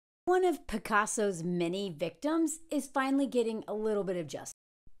One of Picasso's many victims is finally getting a little bit of justice.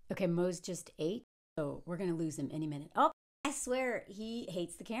 Okay, Mo's just 8, so we're gonna lose him any minute. Oh, I swear he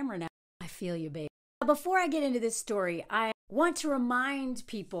hates the camera now. I feel you, babe. Before I get into this story, I want to remind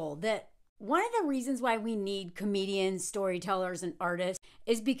people that one of the reasons why we need comedians, storytellers, and artists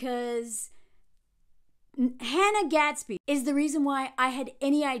is because Hannah Gadsby is the reason why I had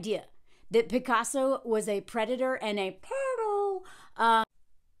any idea that Picasso was a predator and a pedo. I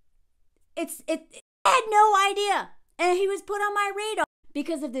had no idea. And he was put on my radar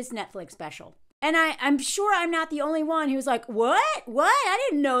because of this Netflix special. And I'm sure I'm not the only one who's like, what? I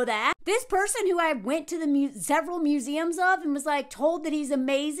didn't know that. This person who I went to the several museums of and was like told that he's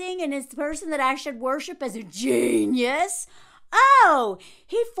amazing and is the person that I should worship as a genius. Oh,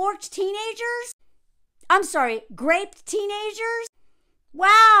 he forked teenagers? I'm sorry, graped teenagers?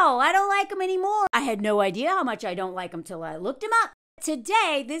 Wow, I don't like him anymore. I had no idea how much I don't like him till I looked him up.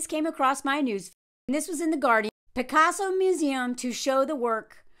 Today, this came across my news feed, and this was in The Guardian. Picasso Museum to show the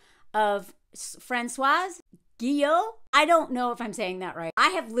work of Françoise Guillot. I don't know if I'm saying that right. I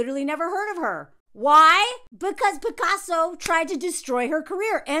have literally never heard of her. Why? Because Picasso tried to destroy her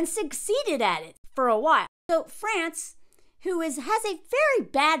career and succeeded at it for a while. So France, who has a very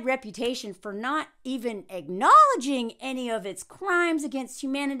bad reputation for not even acknowledging any of its crimes against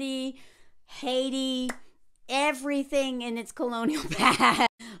humanity, Haiti, everything in its colonial past,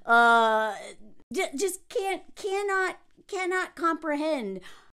 just cannot comprehend.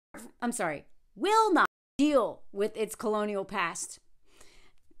 I'm sorry, will not deal with its colonial past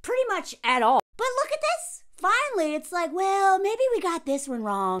pretty much at all. But look at this. Finally, it's like, well, maybe we got this one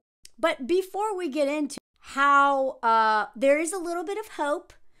wrong. But before we get into how there is a little bit of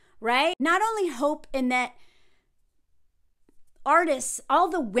hope, right? Not only hope in that artists, all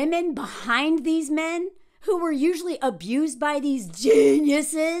the women behind these men who were usually abused by these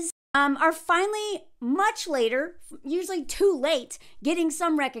geniuses, are finally much later, usually too late, getting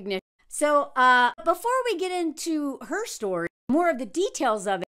some recognition. So before we get into her story, more of the details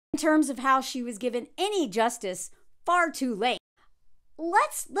of it in terms of how she was given any justice far too late,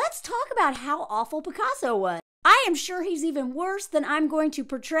 let's talk about how awful Picasso was. I am sure he's even worse than I'm going to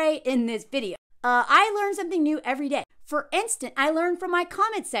portray in this video. I learn something new every day. For instance, I learned from my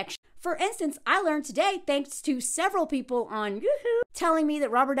comment section. For instance, I learned today, thanks to several people on YouTube telling me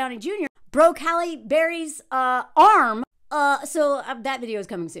that Robert Downey Jr. broke Halle Berry's arm. So that video is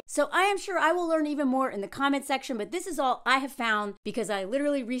coming soon. So I am sure I will learn even more in the comment section, but this is all I have found because I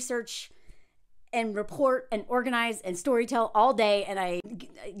literally research and report and organize and storytell all day, and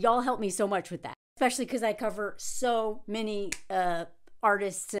y'all help me so much with that, especially because I cover so many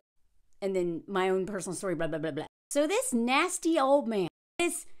artists and then my own personal story, blah, blah, blah, blah. So this nasty old man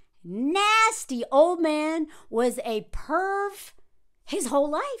was a perv his whole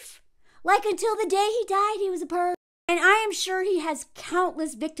life. Like until the day he died, he was a perv. And I am sure he has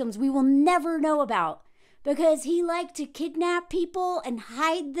countless victims we will never know about because he liked to kidnap people and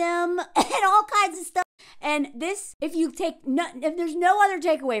hide them and all kinds of stuff. And this, if there's no other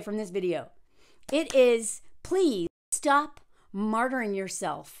takeaway from this video, it is please stop martyring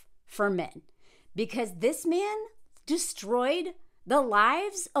yourself for men, because this man destroyed the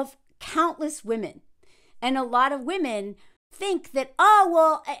lives of countless women. And a lot of women think that, oh,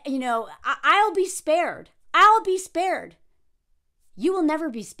 well, I'll be spared. I'll be spared. You will never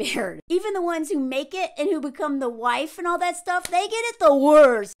be spared. Even the ones who make it and who become the wife and all that stuff, they get it the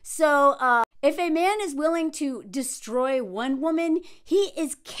worst. So if a man is willing to destroy one woman, he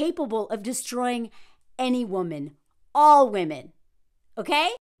is capable of destroying any woman, all women.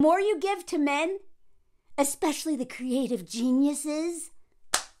 Okay? The more you give to men, especially the creative geniuses,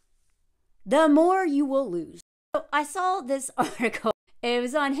 the more you will lose. So I saw this article. It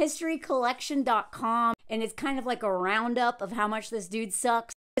was on historycollection.com, and it's kind of like a roundup of how much this dude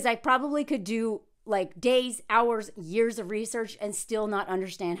sucks. Because I probably could do like days, hours, years of research and still not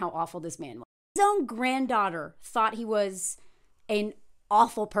understand how awful this man was. His own granddaughter thought he was an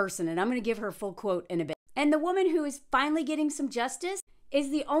awful person, and I'm going to give her a full quote in a bit. And the woman who is finally getting some justice is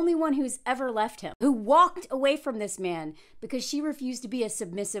the only one who's ever left him, who walked away from this man because she refused to be a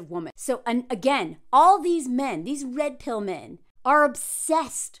submissive woman. So, and again, all these men, these red pill men, are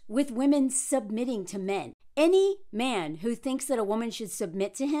obsessed with women submitting to men. Any man who thinks that a woman should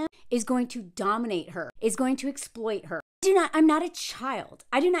submit to him is going to dominate her, is going to exploit her. I'm not a child.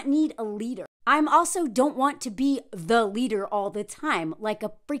 I do not need a leader. I also don't want to be the leader all the time, like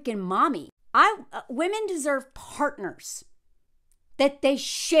a freaking mommy. Women deserve partners that they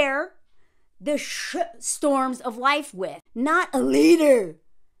share the storms of life with, not a leader.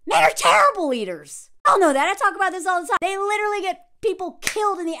 Men are terrible leaders. I don't know that. I talk about this all the time. They literally get people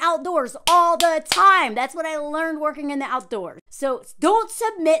killed in the outdoors all the time. That's what I learned working in the outdoors. So don't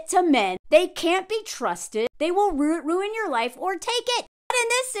submit to men. They can't be trusted. They will ruin your life or take it. Not in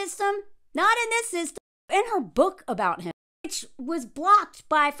this system. Not in this system. In her book about him, which was blocked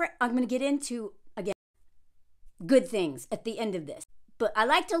by, I'm going to get into, again, good things at the end of this. But I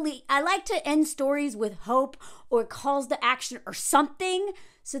like to end stories with hope or calls to action or something.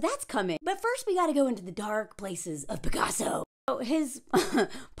 So that's coming. But first we got to go into the dark places of Picasso. So his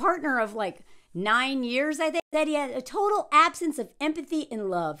partner of like 9 years, I think, said he had a total absence of empathy and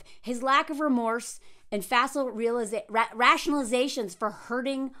love. His lack of remorse and facile rationalizations for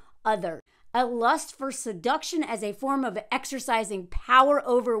hurting others. A lust for seduction as a form of exercising power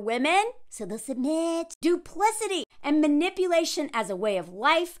over women, so they'll submit. Duplicity and manipulation as a way of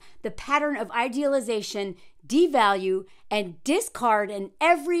life, the pattern of idealization, devalue, and discard in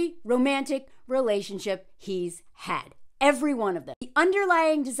every romantic relationship he's had. Every one of them. The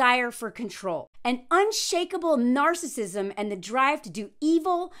underlying desire for control, an unshakable narcissism, and the drive to do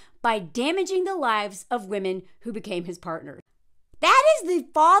evil by damaging the lives of women who became his partners. That is the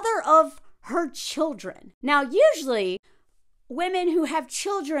father of her children. Now, usually, women who have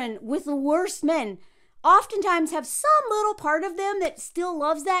children with the worst men oftentimes have some little part of them that still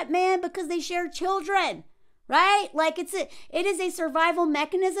loves that man because they share children, right? Like it is a survival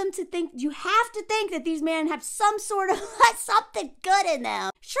mechanism to think, you have to think that these men have some sort of something good in them.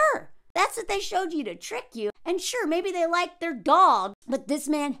 Sure, that's what they showed you to trick you. And sure, maybe they liked their dog, but this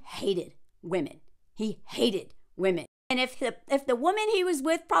man hated women. He hated women. And if the woman he was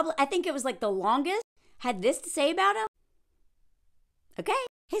with, probably, I think it was like the longest, had this to say about him, okay.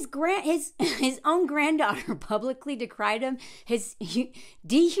 His own granddaughter publicly decried him, his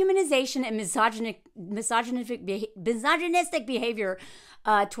dehumanization and misogynistic behavior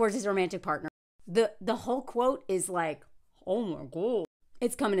towards his romantic partner. The whole quote is like, oh my God.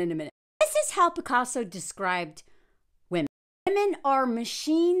 It's coming in a minute. This is how Picasso described women. Women are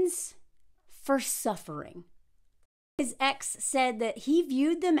machines for suffering. His ex said that he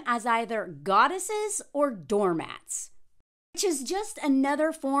viewed them as either goddesses or doormats, which is just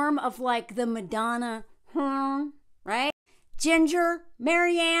another form of like the Madonna, right? Ginger,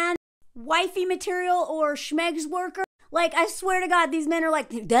 Marianne, wifey material, or schmegs worker. Like, I swear to God, these men are like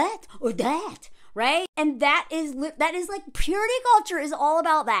that or that, right? And that is like purity culture is all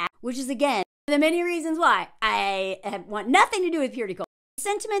about that, which is, again, the many reasons why I want nothing to do with purity culture. The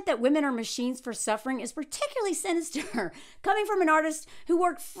sentiment that women are machines for suffering is particularly sinister, coming from an artist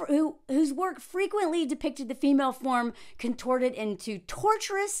whose work frequently depicted the female form contorted into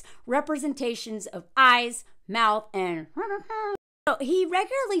torturous representations of eyes, mouth, and so he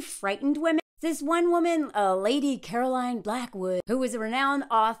regularly frightened women. This one woman, Lady Caroline Blackwood, who was a renowned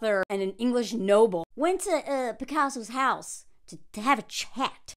author and an English noble, went to Picasso's house to have a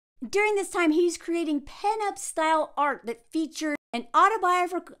chat. During this time, he's creating pen-up style art that featured an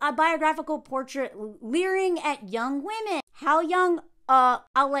autobiographical portrait leering at young women. How young?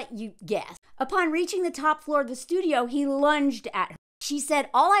 I'll let you guess. Upon reaching the top floor of the studio, he lunged at her. She said,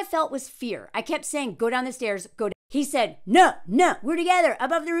 all I felt was fear. I kept saying, go down the stairs, go down. He said, no, we're together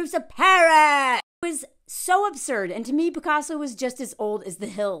above the roofs of Paris. It was so absurd. And to me, Picasso was just as old as the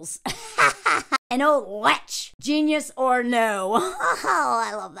hills. An old witch. Genius or no. Oh,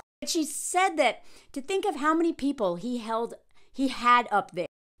 I love that. But she said that to think of how many people he had up there.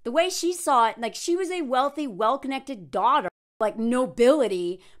 The way she saw it, like she was a wealthy, well-connected daughter, like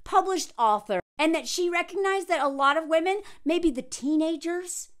nobility, published author, and that she recognized that a lot of women, maybe the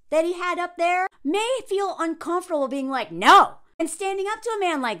teenagers that he had up there, may feel uncomfortable being like, no, and standing up to a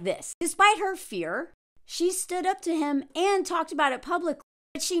man like this. Despite her fear, she stood up to him and talked about it publicly.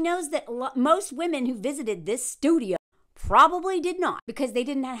 But she knows that most women who visited this studio probably did not, because they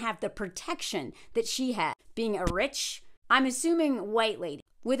didn't have the protection that she had, being a rich, I'm assuming, white lady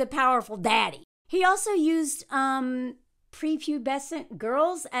with a powerful daddy. He also used prepubescent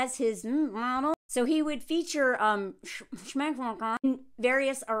girls as his model. So he would feature in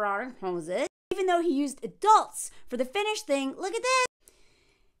various erotic poses, even though he used adults for the finished thing. Look at this.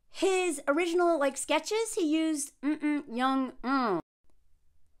 His original sketches, he used young.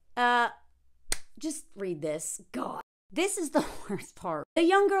 Just read this. God. This is the worst part. The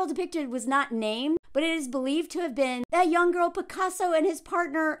young girl depicted was not named, but it is believed to have been a young girl Picasso and his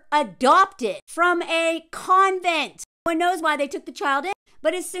partner adopted from a convent. No one knows why they took the child in,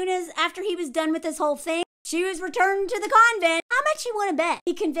 but as soon as after he was done with this whole thing, she was returned to the convent. How much you want to bet?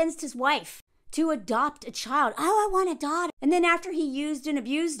 He convinced his wife to adopt a child. Oh, I want a daughter. And then after he used and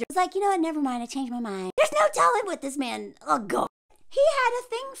abused her, he's like, you know what, never mind, I changed my mind. There's no telling what this man, oh God. He had a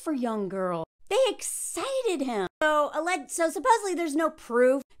thing for young girls. They excited him. So supposedly there's no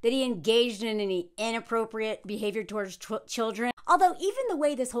proof that he engaged in any inappropriate behavior towards children. Although even the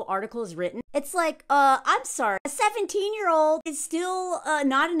way this whole article is written, it's like, I'm sorry, a 17-year-old is still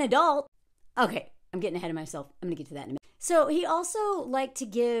not an adult. Okay, I'm getting ahead of myself. I'm gonna get to that in a minute. So he also liked to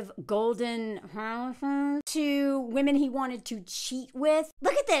give golden to women he wanted to cheat with.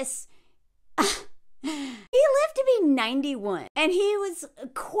 Look at this. He lived to be 91, and he was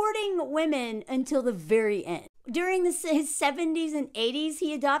courting women until the very end. During his 70s and 80s,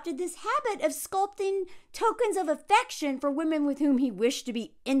 he adopted this habit of sculpting tokens of affection for women with whom he wished to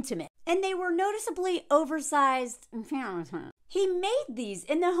be intimate, and they were noticeably oversized. He made these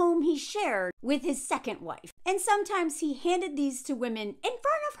in the home he shared with his second wife, and sometimes he handed these to women in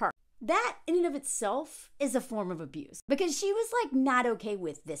front of her. That in and of itself is a form of abuse because she was like not okay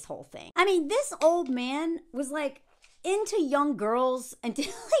with this whole thing. I mean, this old man was like into young girls until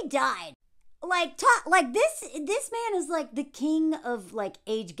he died. This man is like the king of like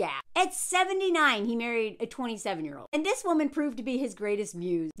age gap. At 79, he married a 27-year-old. And this woman proved to be his greatest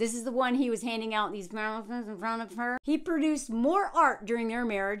muse. This is the one he was handing out these marathons in front of her. He produced more art during their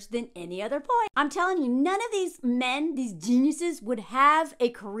marriage than any other boy. I'm telling you, none of these men, these geniuses, would have a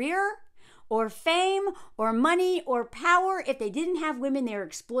career or fame or money or power if they didn't have women they were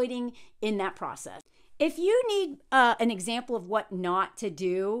exploiting in that process. If you need an example of what not to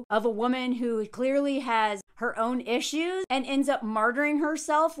do, of a woman who clearly has her own issues and ends up martyring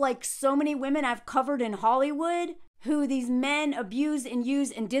herself like so many women I've covered in Hollywood, who these men abuse and use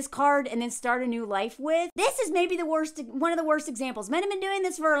and discard and then start a new life with, this is maybe one of the worst examples. Men have been doing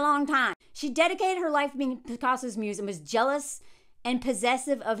this for a long time. She dedicated her life being Picasso's muse and was jealous and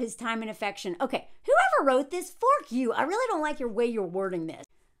possessive of his time and affection. Okay, whoever wrote this, fork you. I really don't like your way you're wording this.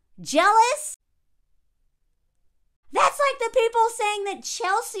 Jealous? That's like the people saying that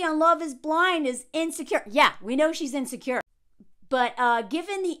Chelsea on Love is Blind is insecure. Yeah, we know she's insecure. But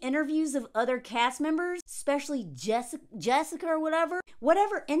given the interviews of other cast members, especially Jessica or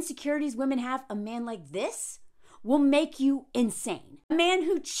whatever insecurities women have, a man like this will make you insane. A man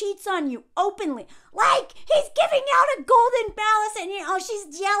who cheats on you openly, like he's giving out a golden ballast and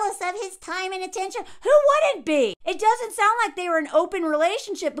she's jealous of his time and attention. Who wouldn't be? It doesn't sound like they were in an open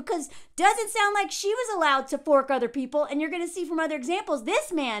relationship because doesn't sound like she was allowed to fork other people. And you're going to see from other examples,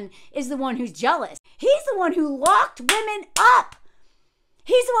 this man is the one who's jealous. He's the one who locked women up.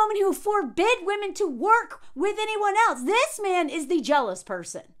 He's the one who forbid women to work with anyone else. This man is the jealous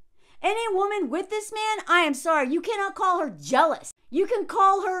person. Any woman with this man, I am sorry, you cannot call her jealous. You can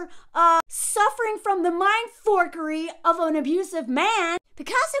call her suffering from the mind forkery of an abusive man.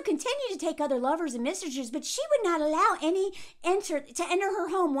 Picasso continued to take other lovers and mistresses, but she would not allow any to enter her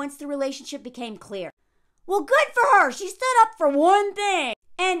home once the relationship became clear. Well, good for her. She stood up for one thing.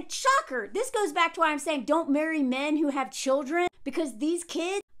 And shocker, this goes back to why I'm saying don't marry men who have children, because these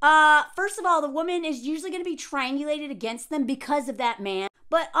kids, first of all, the woman is usually going to be triangulated against them because of that man.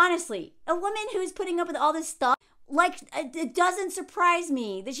 But honestly, a woman who's putting up with all this stuff, like, it doesn't surprise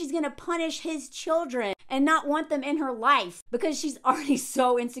me that she's going to punish his children and not want them in her life because she's already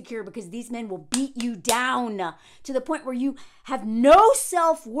so insecure because these men will beat you down to the point where you have no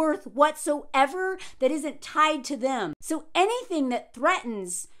self-worth whatsoever that isn't tied to them. So anything that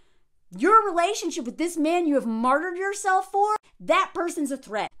threatens your relationship with this man you have martyred yourself for, that person's a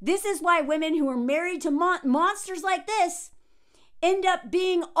threat. This is why women who are married to monsters like this end up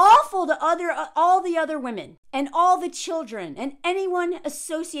being awful to all the other women and all the children and anyone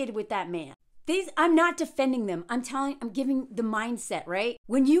associated with that man. I'm not defending them. I'm giving the mindset, right?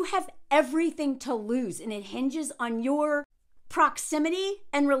 When you have everything to lose and it hinges on your proximity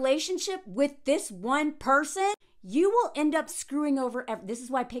and relationship with this one person, you will end up screwing over. This is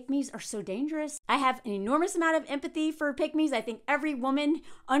why pick-me's are so dangerous. I have an enormous amount of empathy for pick-me's. I think every woman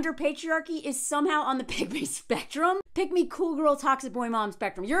under patriarchy is somehow on the pick-me spectrum. Pick-me, cool girl, toxic boy mom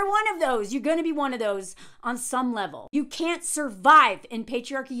spectrum. You're one of those. You're going to be one of those on some level. You can't survive in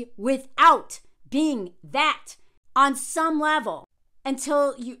patriarchy without being that on some level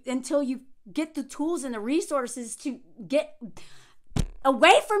until you get the tools and the resources to get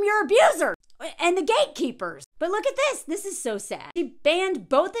away from your abuser and the gatekeepers. But look at this. This is so sad. He banned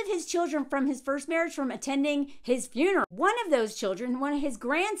both of his children from his first marriage from attending his funeral. One of those children, one of his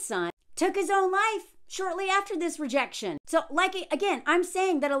grandsons, took his own life shortly after this rejection. So, again, I'm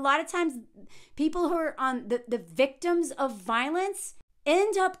saying that a lot of times people who are on the victims of violence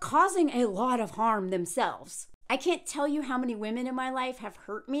end up causing a lot of harm themselves. I can't tell you how many women in my life have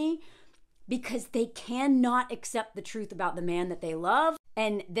hurt me because they cannot accept the truth about the man that they love,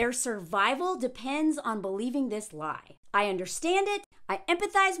 and their survival depends on believing this lie. I understand it, I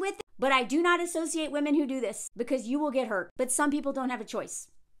empathize with it, But I do not associate women who do this because you will get hurt. But some people don't have a choice,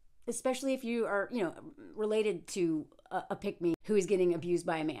 especially if you are, related to a pick-me who is getting abused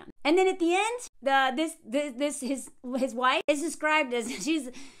by a man. And then at the end, his wife is described as she's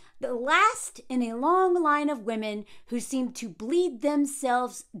the last in a long line of women who seem to bleed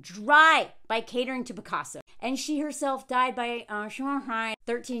themselves dry by catering to Picasso. And she herself died by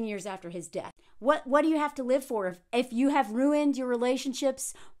 13 years after his death. What do you have to live for if you have ruined your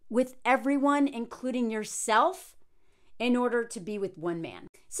relationships with everyone, including yourself, in order to be with one man?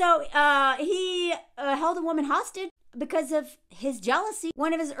 So he held a woman hostage because of his jealousy,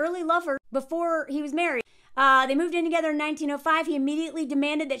 one of his early lovers before he was married. They moved in together in 1905. He immediately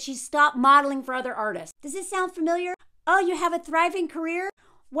demanded that she stop modeling for other artists. Does this sound familiar? Oh, you have a thriving career?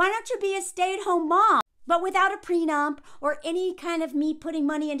 Why don't you be a stay-at-home mom, but without a prenup or any kind of me putting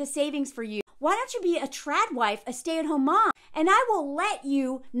money into savings for you? Why don't you be a trad wife, a stay-at-home mom, and I will let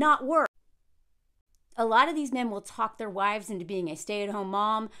you not work? A lot of these men will talk their wives into being a stay-at-home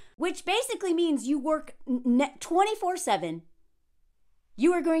mom, which basically means you work 24/7.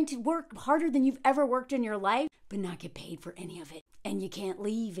 You are going to work harder than you've ever worked in your life, but not get paid for any of it. And you can't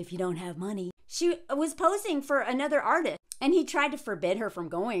leave if you don't have money. She was posing for another artist, and he tried to forbid her from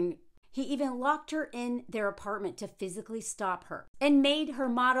going. He even locked her in their apartment to physically stop her and made her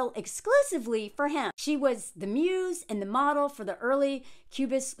model exclusively for him. She was the muse and the model for the early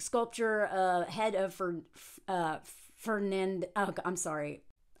Cubist sculpture head of Fernand. Oh, I'm sorry.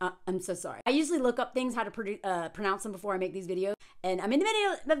 I'm so sorry. I usually look up things, how to pronounce them before I make these videos. And I'm in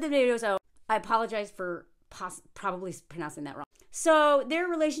the video, so I apologize for probably pronouncing that wrong. So their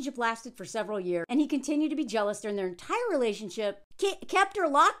relationship lasted for several years, and he continued to be jealous during their entire relationship, kept her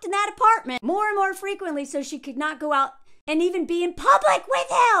locked in that apartment more and more frequently so she could not go out and even be in public with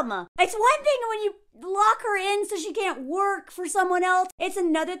him. It's one thing when you lock her in so she can't work for someone else. It's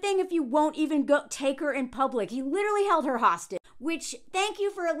another thing if you won't even go take her in public. He literally held her hostage, which, thank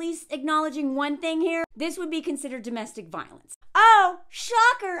you for at least acknowledging one thing here. This would be considered domestic violence. Oh,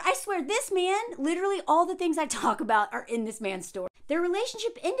 shocker. I swear this man, literally all the things I talk about are in this man's story. Their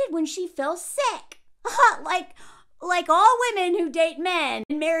relationship ended when she fell sick. Like all women who date men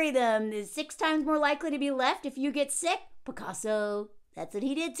and marry them is 6 times more likely to be left if you get sick. Picasso, that's what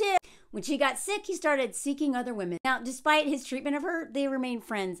he did too. When she got sick, he started seeking other women. Now, despite his treatment of her, they remain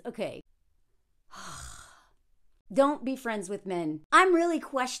friends. Okay. Don't be friends with men. I'm really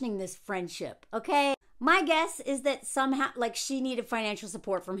questioning this friendship, okay? My guess is that somehow, she needed financial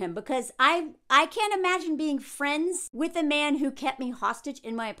support from him because I can't imagine being friends with a man who kept me hostage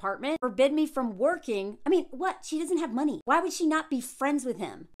in my apartment, forbid me from working. I mean, what? She doesn't have money. Why would she not be friends with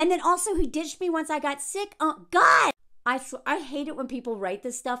him? And then also he ditched me once I got sick. Oh, God! I hate it when people write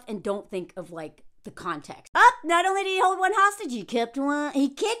this stuff and don't think of, the context. Not only did he hold one hostage, he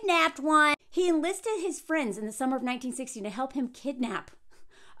kidnapped one. He enlisted his friends in the summer of 1960 to help him kidnap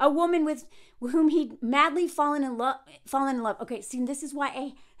a woman with whom he'd madly fallen in love. Okay, see, this is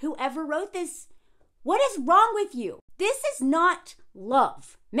why whoever wrote this, what is wrong with you? This is not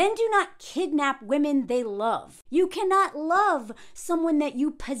love. Men do not kidnap women they love. You cannot love someone that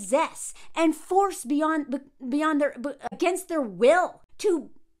you possess and force against their will to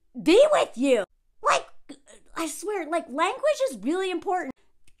be with you. I swear, language is really important.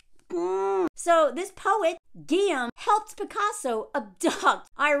 So this poet, Guillaume, helped Picasso abduct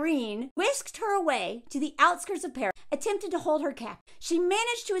Irene, whisked her away to the outskirts of Paris, attempted to hold her captive. She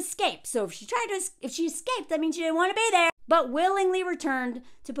managed to escape. So if she escaped, that means she didn't want to be there, but willingly returned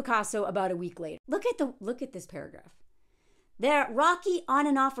to Picasso about a week later. Look at this paragraph. Their rocky on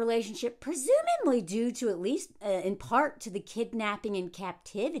and off relationship, presumably due to at least in part to the kidnapping and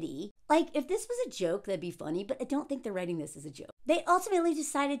captivity. If this was a joke, that'd be funny, but I don't think they're writing this as a joke. They ultimately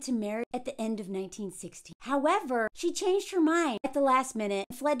decided to marry at the end of 1960. However, she changed her mind at the last minute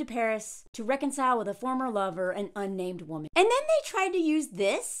and fled to Paris to reconcile with a former lover, an unnamed woman. And then they tried to use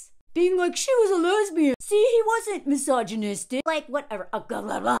this, being like, she was a lesbian. See, he wasn't misogynistic. Whatever. Blah,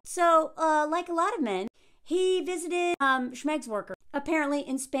 blah, blah. So, like a lot of men, he visited Schmeg's worker. Apparently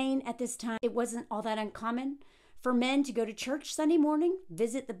in Spain at this time, it wasn't all that uncommon for men to go to church Sunday morning,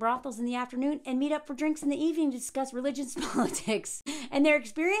 visit the brothels in the afternoon, and meet up for drinks in the evening to discuss religious politics and their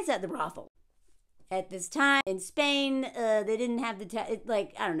experience at the brothel. At this time in Spain, they didn't have I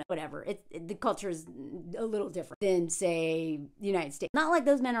don't know, whatever. The culture is a little different than, say, the United States. Not like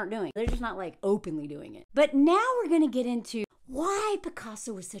those men aren't doing it. They're just not openly doing it. But now we're going to get into why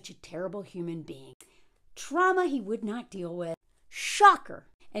Picasso was such a terrible human being. Trauma he would not deal with. Shocker.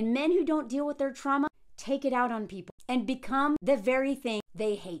 And men who don't deal with their trauma take it out on people and become the very thing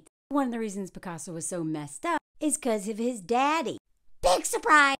they hate. One of the reasons Picasso was so messed up is because of his daddy. Big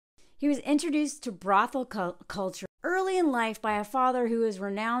surprise! He was introduced to brothel culture early in life by a father who is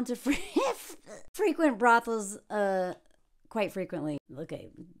renowned to frequent brothels quite frequently. Okay,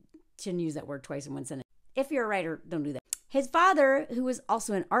 shouldn't use that word twice in one sentence. If you're a writer, don't do that. His father, who was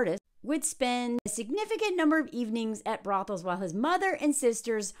also an artist, would spend a significant number of evenings at brothels while his mother and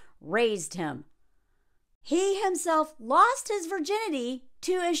sisters raised him. He himself lost his virginity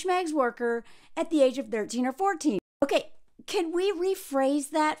to a schmegs worker at the age of 13 or 14. Okay, can we rephrase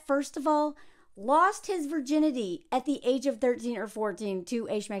that first of all? Lost his virginity at the age of 13 or 14 to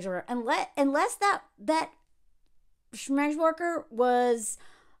a schmegs worker. Unless that schmegs worker was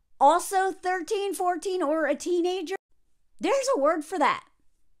also 13, 14, or a teenager. There's a word for that.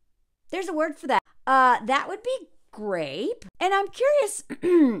 There's a word for that. That would be grape. And I'm curious,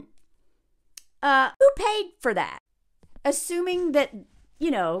 who paid for that? Assuming that,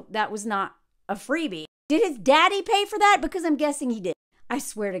 that was not a freebie. Did his daddy pay for that? Because I'm guessing he did. I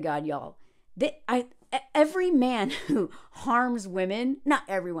swear to God, y'all. Every man who harms women, not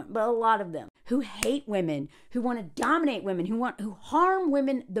everyone, but a lot of them, who hate women, who want to dominate women, who harm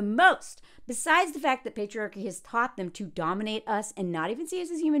women the most, besides the fact that patriarchy has taught them to dominate us and not even see us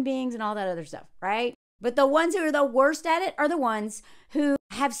as human beings and all that other stuff, right? But the ones who are the worst at it are the ones who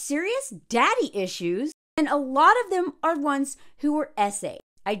have serious daddy issues, and a lot of them are ones who were SA'd.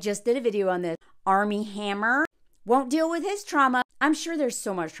 I just did a video on this. Army Hammer won't deal with his trauma. I'm sure there's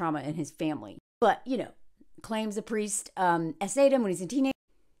so much trauma in his family. But, claims a priest SA'd him when he's a teenager.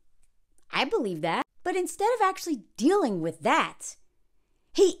 I believe that. But instead of actually dealing with that,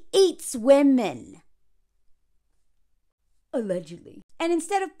 he eats women. Allegedly. And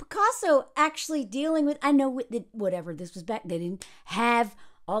instead of Picasso actually dealing with, I know whatever, this was back, they didn't have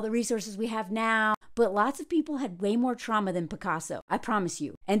all the resources we have now. But lots of people had way more trauma than Picasso. I promise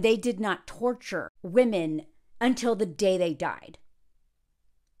you. And they did not torture women until the day they died.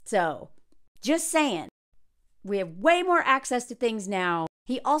 So, just saying, we have way more access to things now.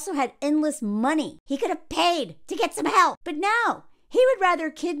 He also had endless money. He could have paid to get some help. But no, he would rather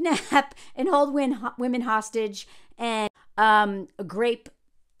kidnap and hold women hostage and grape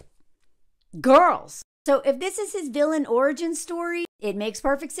girls. So if this is his villain origin story, it makes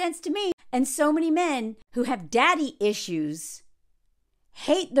perfect sense to me. And so many men who have daddy issues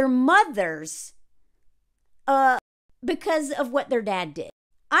hate their mothers because of what their dad did.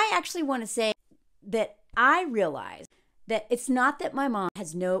 I actually want to say that I realize that it's not that my mom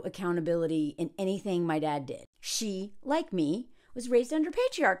has no accountability in anything my dad did. She, like me, was raised under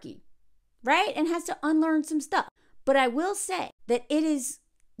patriarchy, right? And has to unlearn some stuff. But I will say that it is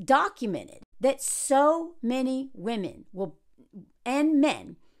documented that so many women and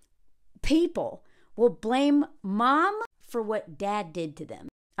men, people will blame mom for what dad did to them.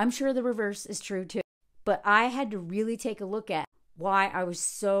 I'm sure the reverse is true too. But I had to really take a look at why I was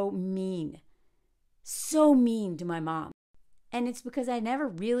so mean to my mom. And it's because I never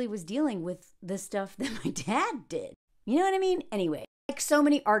really was dealing with the stuff that my dad did. You know what I mean? Anyway, like so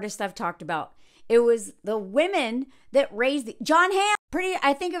many artists I've talked about, it was the women that raised John Hamm.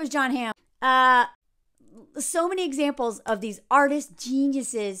 I think it was John Hamm. So many examples of these artist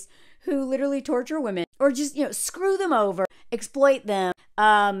geniuses who literally torture women or just, screw them over, exploit them,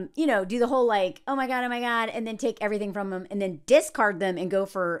 do the whole like, oh my God, and then take everything from them and then discard them and go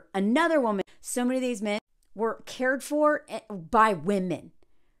for another woman. So many of these men were cared for by women,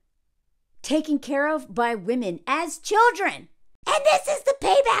 taken care of by women as children. And this is the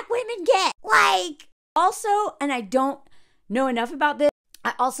payback women get. Also, and I don't know enough about this,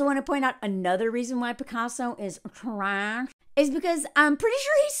 I also want to point out another reason why Picasso is trash is because I'm pretty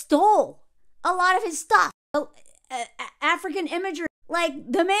sure he stole a lot of his stuff. African imagery.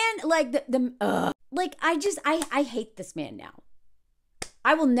 The man, I hate this man now.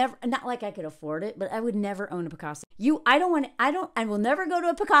 I will never, not like I could afford it, but I would never own a Picasso. I will never go to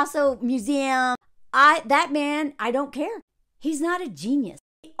a Picasso museum. That man, I don't care. He's not a genius.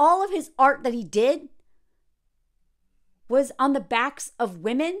 All of his art that he did was on the backs of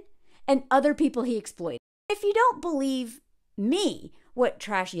women and other people he exploited. If you don't believe me, what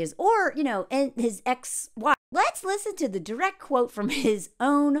trash he is, or, and his ex-wife, let's listen to the direct quote from his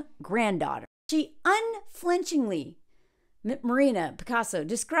own granddaughter. She unflinchingly, Marina Picasso,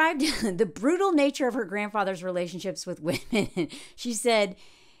 described the brutal nature of her grandfather's relationships with women. She said,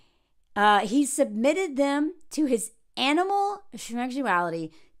 he submitted them to his animal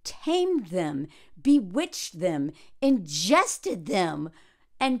sexuality, tamed them, bewitched them, ingested them,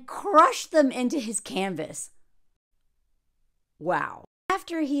 and crushed them into his canvas. Wow.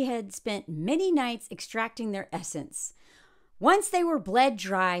 After he had spent many nights extracting their essence, once they were bled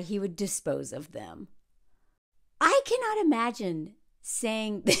dry, he would dispose of them. I cannot imagine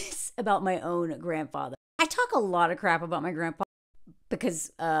saying this this about my own grandfather. I talk a lot of crap about my grandpa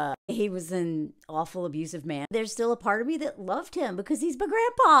because he was an awful abusive man. There's still a part of me that loved him because he's my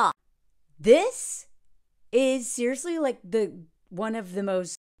grandpa. This is seriously like one of the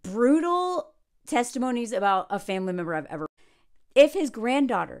most brutal testimonies about a family member I've ever. If his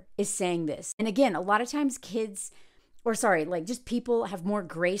granddaughter is saying this, and again, a lot of times just people have more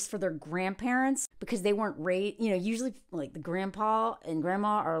grace for their grandparents because they weren't raised, usually like the grandpa and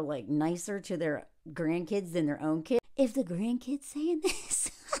grandma are like nicer to their grandkids than their own kids. If the grandkid's saying this,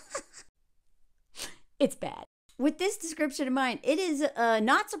 it's bad. With this description in mind, it is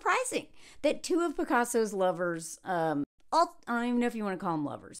not surprising that two of Picasso's lovers, I don't even know if you want to call them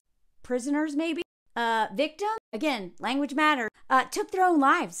lovers, prisoners maybe, victim, again, language matters, took their own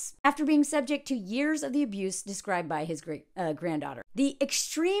lives after being subject to years of the abuse described by his great granddaughter. The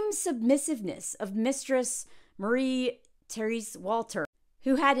extreme submissiveness of Mistress Marie-Therese Walter,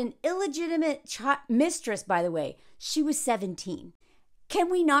 who had an illegitimate mistress, by the way. She was 17.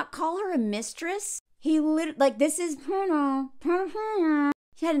 Can we not call her a mistress? He literally, this is,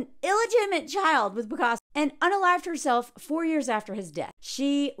 she had an illegitimate child with Picasso and unalived herself 4 years after his death.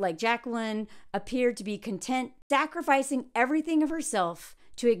 She, like Jacqueline, appeared to be content, sacrificing everything of herself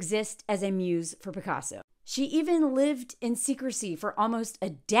to exist as a muse for Picasso. She even lived in secrecy for almost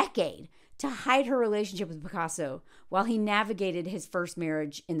a decade to hide her relationship with Picasso while he navigated his first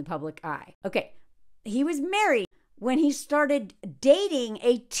marriage in the public eye. Okay, he was married when he started dating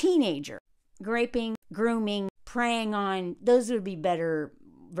a teenager. Graping, grooming, preying on, those would be better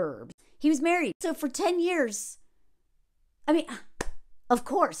verbs. He was married. So for 10 years, of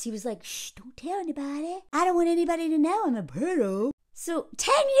course, he was like, shh, don't tell anybody. I don't want anybody to know I'm a pedo. So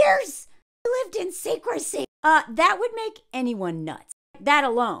 10 years he lived in secrecy. That would make anyone nuts. That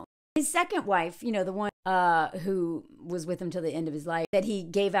alone. His second wife, the one who was with him till the end of his life, that he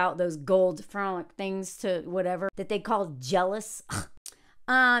gave out those gold frolic things to whatever, that they called jealous.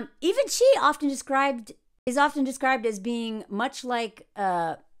 Even she is often described as being much like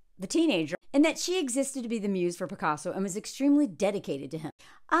the teenager, in that she existed to be the muse for Picasso and was extremely dedicated to him.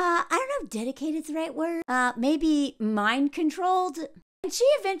 I don't know if dedicated is the right word. Maybe mind-controlled. And she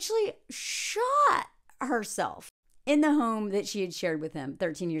eventually shot herself in the home that she had shared with him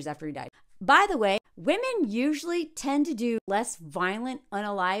 13 years after he died. By the way, women usually tend to do less violent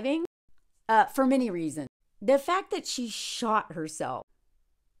unaliving for many reasons. The fact that she shot herself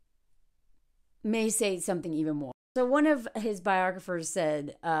may say something even more. So one of his biographers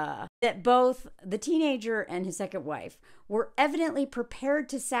said that both the teenager and his second wife were evidently prepared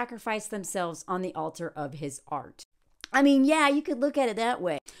to sacrifice themselves on the altar of his art. Yeah, you could look at it that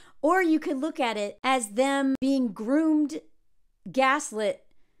way. Or you could look at it as them being groomed, gaslit,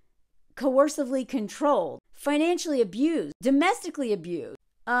 coercively controlled, financially abused, domestically abused,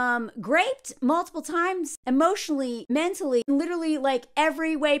 raped multiple times, emotionally, mentally, literally like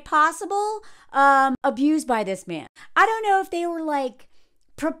every way possible, abused by this man. I don't know if they were like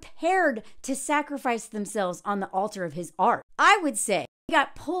prepared to sacrifice themselves on the altar of his art. I would say he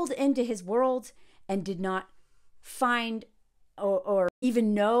got pulled into his world and did not find or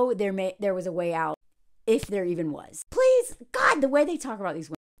even know there was a way out, if there even was. Please, God, the way they talk about these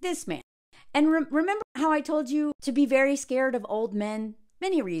women, this man. And remember how I told you to be very scared of old men?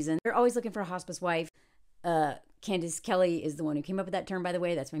 Many reasons. They're always looking for a hospice wife. Candace Kelly is the one who came up with that term, by the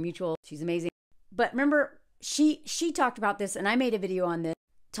way. That's my mutual. She's amazing. But remember, she talked about this, and I made a video on this,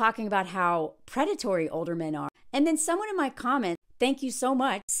 talking about how predatory older men are. And then someone in my comments, thank you so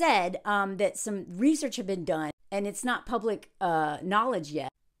much, said that some research had been done, and it's not public knowledge yet.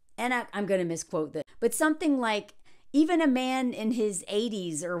 And I'm going to misquote this. But something like, even a man in his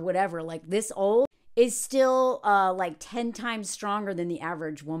 80s or whatever, like this old, is still like 10 times stronger than the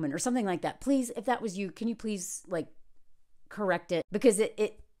average woman or something like that. Please, if that was you, can you please like correct it? Because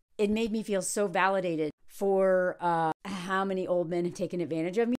it made me feel so validated for how many old men have taken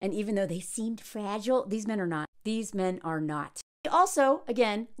advantage of me. And even though they seemed fragile, these men are not. These men are not. Also,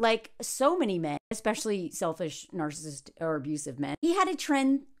 again, like so many men, especially selfish, narcissist, or abusive men, he had a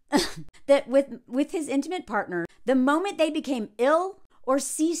trend that with his intimate partner, the moment they became ill or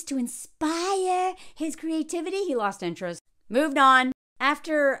ceased to inspire his creativity, he lost interest, moved on.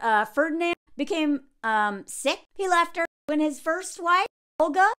 After Ferdinand became sick, he left her. When his first wife,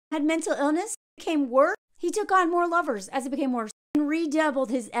 Olga, had mental illness, became worse, he took on more lovers as it became worse and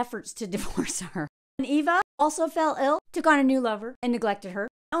redoubled his efforts to divorce her. When Eva also fell ill, took on a new lover and neglected her.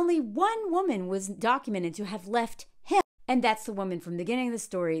 Only one woman was documented to have left him, and that's the woman from the beginning of the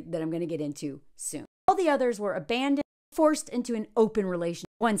story that I'm going to get into soon. All the others were abandoned, forced into an open relationship,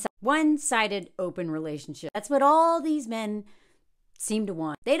 one-sided open relationship. That's what all these men seem to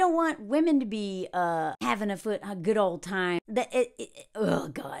want. They don't want women to be having a good old time. Oh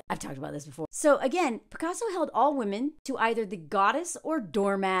God, I've talked about this before. So again, Picasso held all women to either the goddess or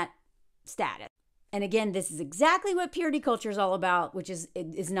doormat status. And again, this is exactly what purity culture is all about, which is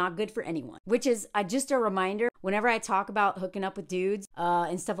not good for anyone. Which is just a reminder, whenever I talk about hooking up with dudes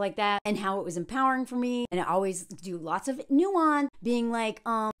and stuff like that, and how it was empowering for me, and I always do lots of nuance, being like,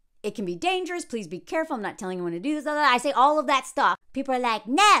 it can be dangerous, please be careful, I'm not telling anyone to do this, I say all of that stuff. People are like,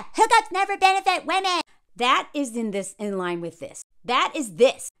 nah, hookups never benefit women. That is in line with this. That is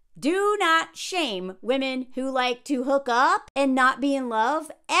this. Do not shame women who like to hook up and not be in love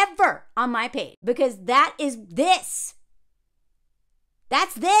ever on my page, because that is this.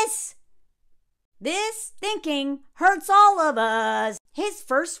 That's this. This thinking hurts all of us. His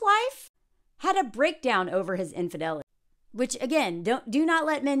first wife had a breakdown over his infidelity, which again, do not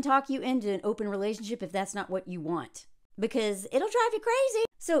let men talk you into an open relationship if that's not what you want, because it'll drive you crazy.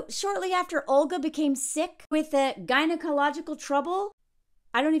 So shortly after Olga became sick with gynecological trouble,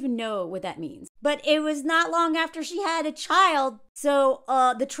 I don't even know what that means, but it was not long after she had a child. So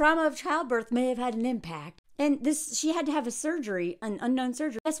the trauma of childbirth may have had an impact. And she had to have a surgery, an unknown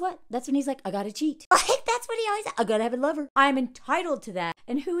surgery. Guess what? That's when he's like, I gotta cheat. Like, that's what he always said. I gotta have a lover. I'm entitled to that.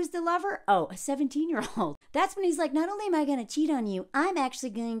 And who is the lover? Oh, a 17-year-old. That's when he's like, not only am I gonna cheat on you, I'm actually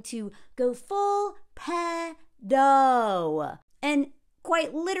going to go full pedo. And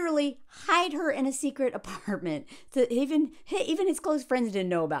quite literally hide her in a secret apartment. So even his close friends didn't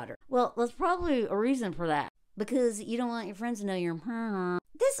know about her. Well, there's probably a reason for that, because you don't want your friends to know you're...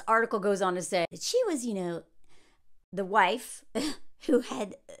 This article goes on to say that she was, the wife who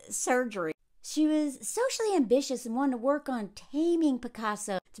had surgery. She was socially ambitious and wanted to work on taming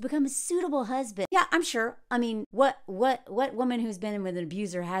Picasso to become a suitable husband. Yeah, I'm sure. I mean, what woman who's been with an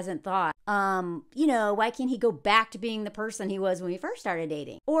abuser hasn't thought, why can't he go back to being the person he was when we first started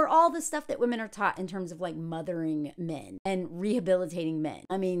dating? Or all the stuff that women are taught in terms of like mothering men and rehabilitating men.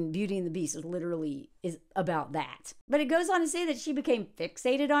 I mean, Beauty and the Beast is about that. But it goes on to say that she became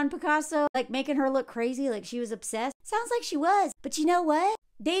fixated on Picasso, like making her look crazy, like she was obsessed. Sounds like she was. But you know what?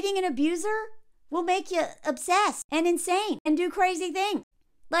 Dating an abuser will make you obsessed and insane and do crazy things,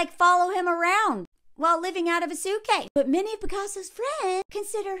 like follow him around while living out of a suitcase. But many of Picasso's friends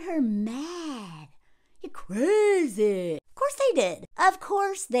considered her mad. You're crazy. Of course they did. Of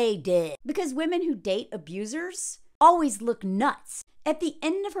course they did. Because women who date abusers always look nuts. At the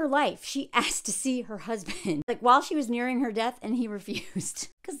end of her life, she asked to see her husband, like while she was nearing her death, and he refused.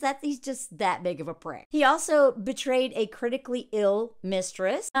 Because he's just that big of a prick. He also betrayed a critically ill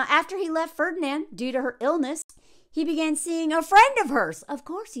mistress. After he left Ferdinand due to her illness, he began seeing a friend of hers. Of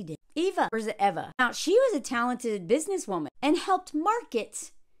course he did. Eva. Or is it Eva? Now, she was a talented businesswoman and helped market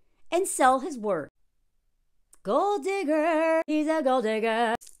and sell his work. Gold digger. He's a gold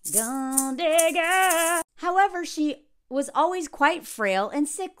digger. Gold digger. However, she was always quite frail and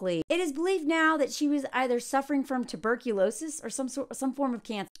sickly. It is believed now that she was either suffering from tuberculosis or some form of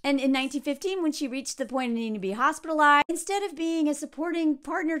cancer. And in 1915, when she reached the point of needing to be hospitalized, instead of being a supporting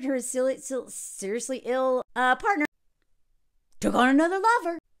partner to her seriously ill partner, took on another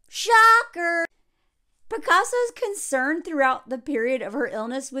lover. Shocker! Picasso's concern throughout the period of her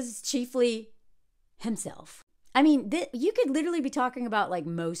illness was chiefly himself. I mean, you could literally be talking about like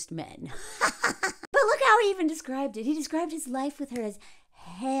most men. But look how he even described it. He described his life with her as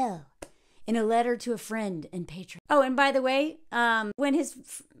hell in a letter to a friend and patron. Oh, and by the way, when his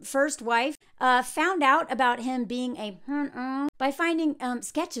first wife found out about him being a by finding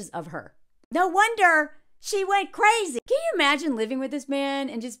sketches of her. No wonder she went crazy. Can you imagine living with this man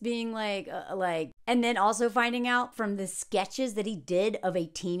and just being like, and then also finding out from the sketches that he did of a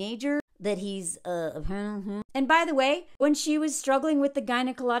teenager that he's And by the way, when she was struggling with the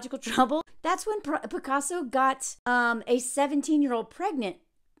gynecological trouble, that's when Picasso got a 17-year-old pregnant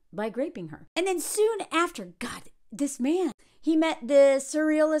by raping her. And then soon after, God, this man, he met the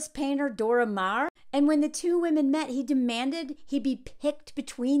surrealist painter Dora Maar, and when the two women met, he demanded he be picked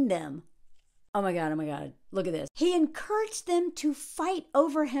between them. Oh my God, look at this. He encouraged them to fight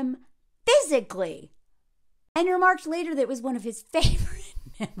over him physically and remarked later that it was one of his favorite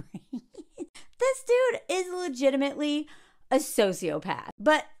memories. This dude is legitimately a sociopath.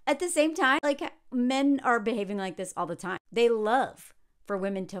 But at the same time, like, men are behaving like this all the time. They love for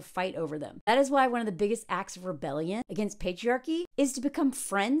women to fight over them. That is why one of the biggest acts of rebellion against patriarchy is to become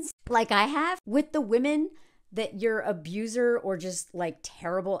friends, like I have, with the women that your abuser or just like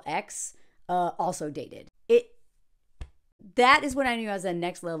terrible ex also dated. That is when I knew I was at the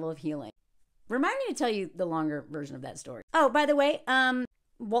next level of healing. Remind me to tell you the longer version of that story. Oh, by the way,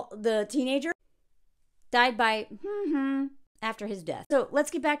 the teenager died by after his death. So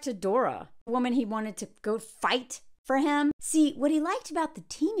let's get back to Dora, the woman he wanted to go fight for him. See, what he liked about the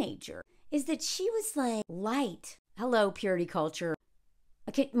teenager is that she was like light. Hello, purity culture.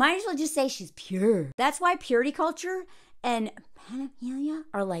 Okay, might as well just say she's pure. That's why purity culture and pedophilia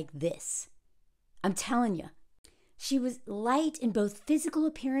are like this. I'm telling you. She was light in both physical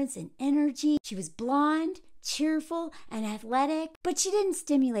appearance and energy. She was blonde, cheerful, and athletic, but she didn't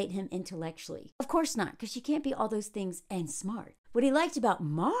stimulate him intellectually. Of course not, because she can't be all those things and smart. What he liked about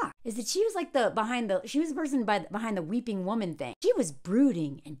Mar is that she was like she was the person behind the weeping woman thing. She was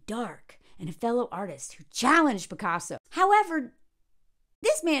brooding and dark and a fellow artist who challenged Picasso. However,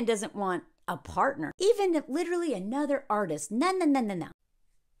 this man doesn't want a partner, even if literally another artist. No.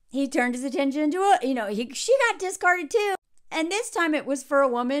 He turned his attention to she got discarded too. And this time it was for a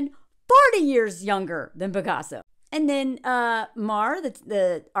woman 40 years younger than Picasso. And then Mar,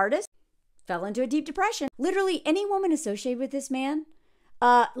 the artist, fell into a deep depression. Literally any woman associated with this man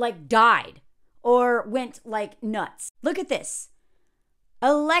died or went like nuts. Look at this.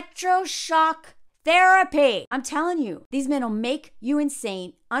 Electroshock therapy. I'm telling you, these men will make you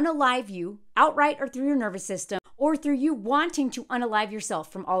insane, unalive you, outright or through your nervous system, or through you wanting to unalive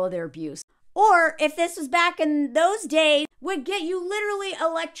yourself from all of their abuse. Or if this was back in those days, would get you literally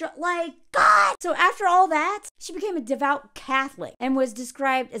God! So after all that, she became a devout Catholic and was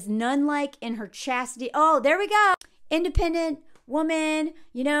described as nun-like in her chastity. Oh, there we go. Independent woman,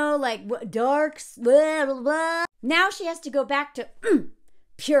 dark, blah, blah, blah. Now she has to go back to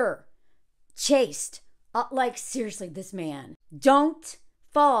pure, chaste. Seriously, this man. Don't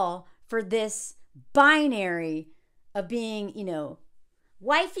fall for this binary of being,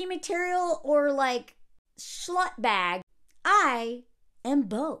 wifey material or slut bag. I am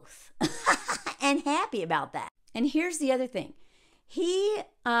both and happy about that. And here's the other thing.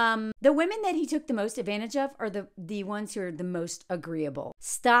 The women that he took the most advantage of are the ones who are the most agreeable.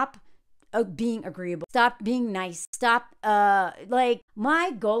 Stop being agreeable. Stop being nice. Stop,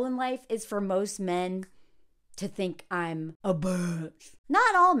 my goal in life is for most men to think I'm a bitch.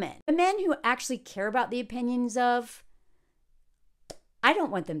 Not all men. The men who actually care about the opinions of, I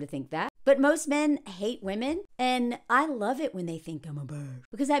don't want them to think that. But most men hate women, and I love it when they think I'm a bitch,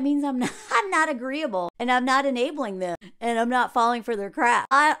 because that means I'm not agreeable, and I'm not enabling them, and I'm not falling for their crap.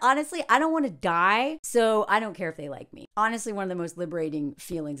 I don't want to die, so I don't care if they like me. Honestly, one of the most liberating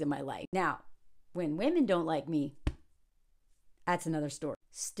feelings in my life. Now, when women don't like me, that's another story.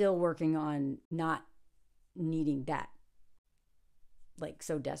 Still working on not needing that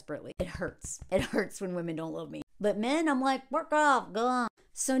so desperately. It hurts. It hurts when women don't love me. But men, I'm like, work off, go on.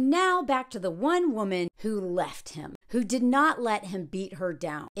 So now back to the one woman who left him, who did not let him beat her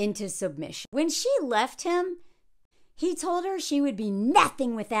down into submission. When she left him, he told her she would be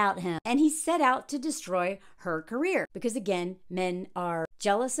nothing without him. And he set out to destroy her career. Because again, men are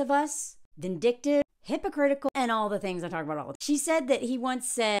jealous of us, vindictive, hypocritical, and all the things I talk about all the time. She said that he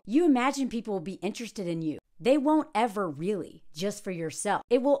once said, you imagine people will be interested in you. They won't ever really, just for yourself.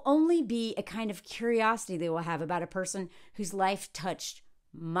 It will only be a kind of curiosity they will have about a person whose life touched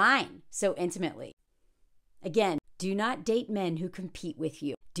mine so intimately. Again, do not date men who compete with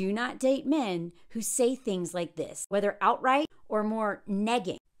you. Do not date men who say things like this, whether outright or more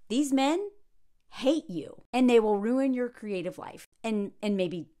negging. These men hate you, and they will ruin your creative life and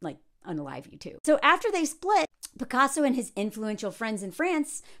maybe unalive you too. So after they split, Picasso and his influential friends in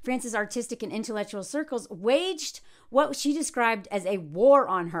France's artistic and intellectual circles, waged what she described as a war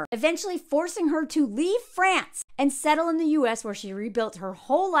on her, eventually forcing her to leave France and settle in the US, where she rebuilt her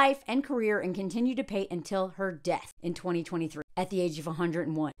whole life and career and continued to paint until her death in 2023 at the age of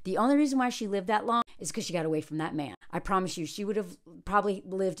 101. The only reason why she lived that long is because she got away from that man. I promise you, she would have probably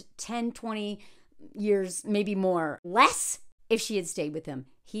lived 10, 20 years, maybe more, less if she had stayed with him.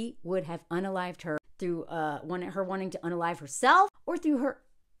 He would have unalived her through her wanting to unalive herself or through her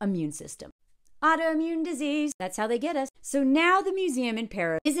immune system. Autoimmune disease, that's how they get us. So now the museum in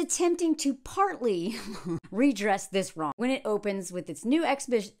Paris is attempting to partly redress this wrong when it opens with its new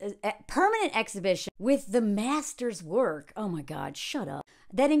permanent exhibition with the master's work. Oh my God, shut up.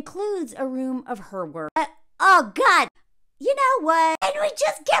 That includes a room of her work. Oh God. You know what? Can we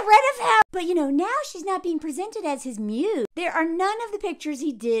just get rid of him? But now she's not being presented as his muse. There are none of the pictures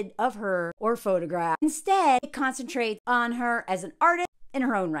he did of her or photograph. Instead, it concentrates on her as an artist in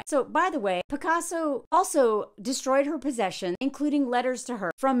her own right. So, by the way, Picasso also destroyed her possessions, including letters to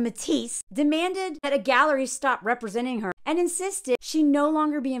her from Matisse, demanded that a gallery stop representing her, and insisted she no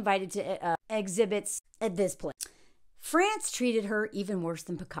longer be invited to exhibits at this place. France treated her even worse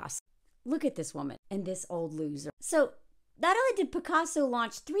than Picasso. Look at this woman and this old loser. So, Not only did Picasso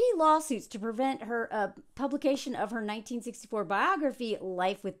launch 3 lawsuits to prevent her publication of her 1964 biography,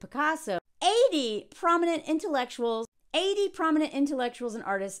 Life with Picasso, 80 prominent intellectuals and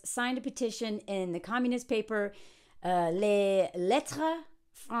artists signed a petition in the communist paper Les Lettres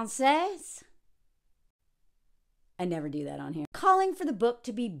Françaises. I never do that on here. Calling for the book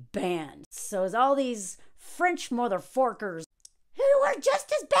to be banned. So as all these French motherforkers who were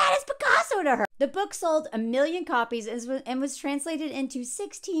just as bad as Picasso to her. The book sold 1 million copies and was translated into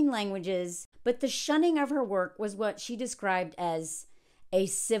 16 languages, but the shunning of her work was what she described as a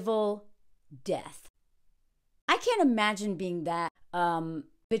civil death. I can't imagine being that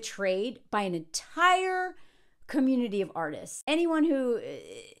betrayed by an entire community of artists. Anyone who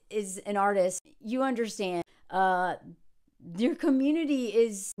is an artist, you understand, your community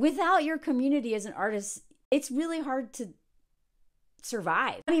is, without your community as an artist, it's really hard to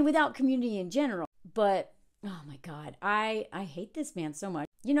survive. I mean, without community in general. But, oh my God, I hate this man so much.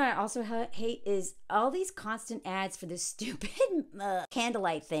 You know what I also hate is all these constant ads for this stupid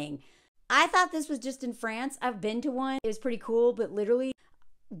candlelight thing. I thought this was just in France. I've been to one. It was pretty cool, but literally,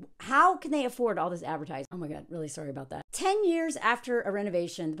 how can they afford all this advertising? Oh my God, really sorry about that. 10 years after a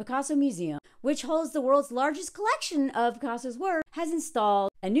renovation, the Picasso Museum, which holds the world's largest collection of Picasso's work, has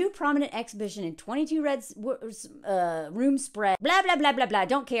installed a new prominent exhibition in 22 room spread. Blah, blah, blah, blah, blah.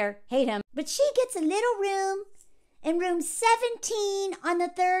 Don't care. Hate him. But she gets a little room in room 17 on the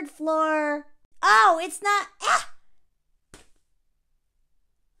 3rd floor. Oh, it's not...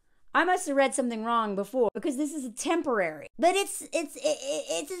 I must have read something wrong before because this is a temporary. But it's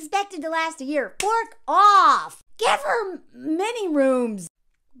expected to last a year. Fork off! Give her many rooms.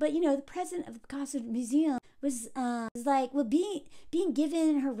 But you know, the president of the Picasso Museum was like, well, being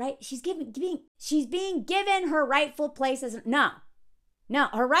given her right, she's being given her rightful place as no,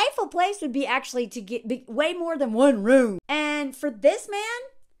 her rightful place would be actually to get way more than 1 room. And for this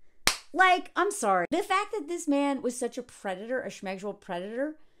man, like, I'm sorry, the fact that this man was such a predator, a schmegsual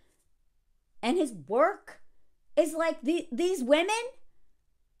predator. And his work is like these women?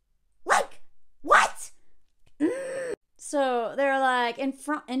 Like, what? So they're like, in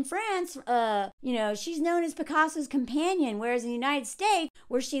France, you know, she's known as Picasso's companion, whereas in the United States,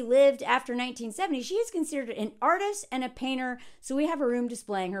 where she lived after 1970, she is considered an artist and a painter, so we have a room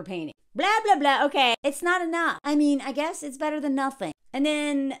displaying her painting. Blah, blah, blah. Okay, it's not enough. I mean, I guess it's better than nothing. And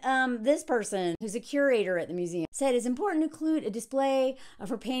then this person, who's a curator at the museum, said it's important to include a display of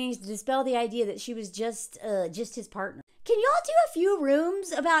her paintings to dispel the idea that she was just his partner. Can y'all do a few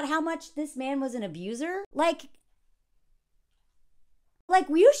rooms about how much this man was an abuser? Like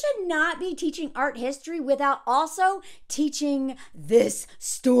you should not be teaching art history without also teaching this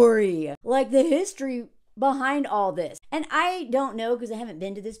story. Like the history behind all this. And I don't know because I haven't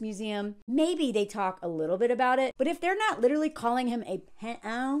been to this museum. Maybe they talk a little bit about it, but if they're not literally calling him a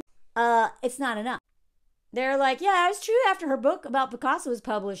pedo, it's not enough. They're like, yeah, it's true. After her book about Picasso was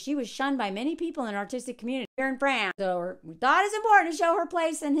published, she was shunned by many people in the artistic community here in France. So we thought it's important to show her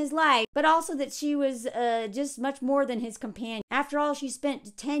place in his life, but also that she was just much more than his companion. After all, she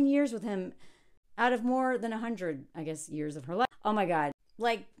spent 10 years with him out of more than 100, I guess, years of her life. Oh my God.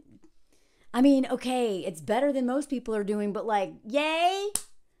 Like, I mean, okay, it's better than most people are doing, but like, yay,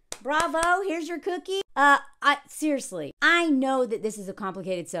 bravo, here's your cookie. Seriously, I know that this is a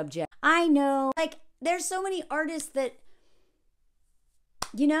complicated subject. I know, like, there's so many artists that,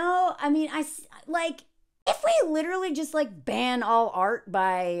 you know, I mean, like, if we literally just like ban all art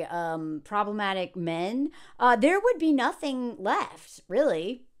by problematic men, there would be nothing left,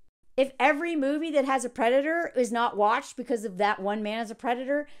 really. If every movie that has a predator is not watched because of that one man as a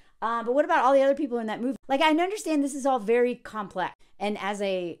predator, but what about all the other people in that movie? Like, I understand this is all very complex. And as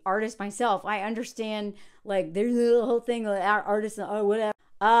a artist myself, I understand, like, there's a whole thing with our artists or whatever.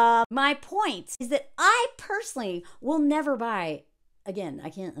 My point is that I personally will never buy, again, I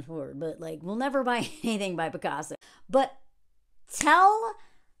can't afford, but like, will never buy anything by Picasso. But tell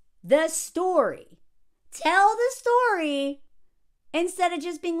the story. Tell the story instead of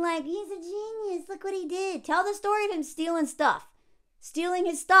just being like, he's a genius, look what he did. Tell the story of him stealing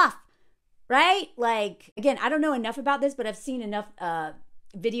his stuff, right? Like, again, I don't know enough about this, but I've seen enough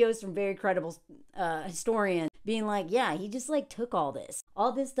videos from very credible historians being like, yeah, he just like took all this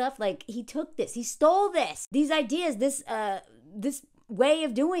stuff. Like, he took this, he stole this, these ideas, this way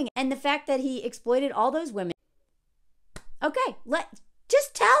of doing it. And the fact that he exploited all those women. Okay,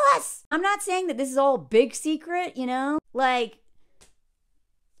 just tell us. I'm not saying that this is all big secret, you know, like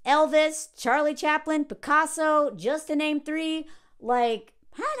Elvis, Charlie Chaplin, Picasso, just to name 3. Like,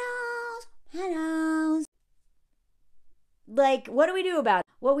 who knows? Like, what do we do about it?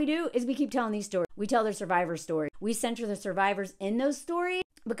 What we do is we keep telling these stories. We tell the survivor story. We center the survivors in those stories,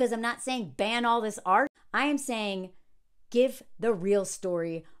 because I'm not saying ban all this art. I am saying give the real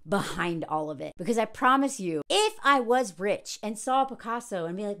story behind all of it. Because I promise you, if I was rich and saw Picasso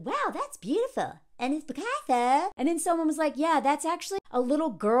and be like, wow, that's beautiful, and it's Picasso, and then someone was like, yeah, that's actually a little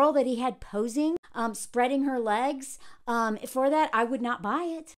girl that he had posing, spreading her legs, for that, I would not buy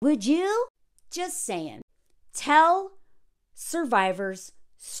it. Would you? Just saying. Tell survivors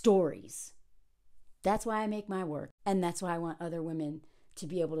stories. That's why I make my work, and that's why I want other women to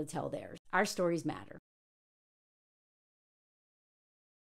be able to tell theirs. Our stories matter.